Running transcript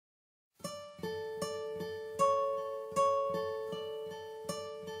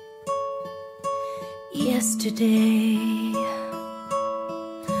Yesterday,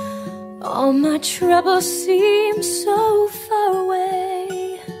 all my troubles seem so far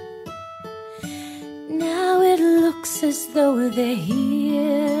away. Now it looks as though they're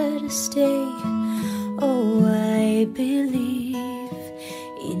here to stay. Oh, I believe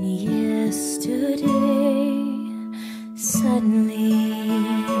in yesterday. Suddenly,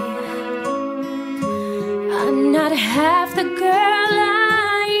 I'm not half the girl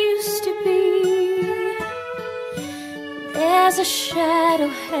I used to be. There's a shadow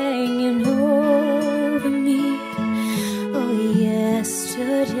hanging over me. Oh,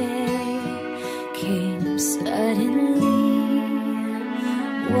 yesterday came suddenly.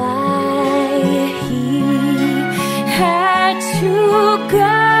 Why he had to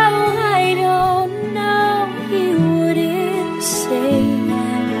go, I don't know. He wouldn't say.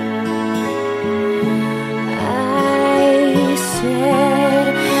 I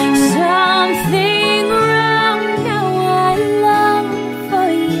said something wrong. Now I long for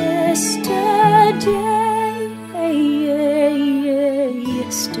yesterday.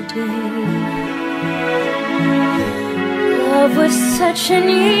 Yesterday, love was such an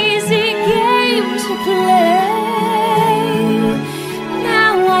easy game to play.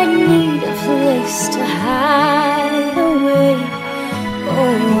 Now I need a place to hide away.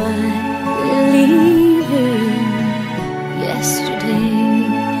 Oh, I believe in yesterday.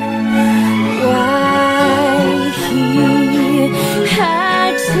 Why he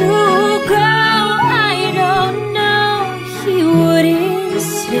had to go, I don't know. He wouldn't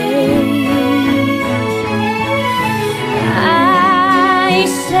say. I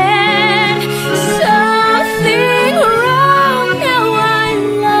said something wrong. Now I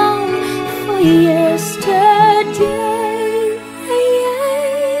long for yesterday.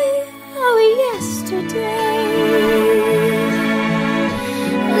 Oh, yesterday.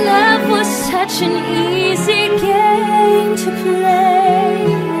 Love was such an easy game to play.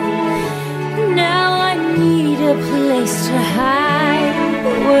 Now I need a place to hide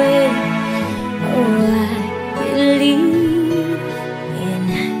away. Oh, I believe in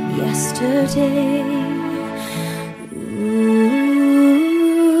yesterday.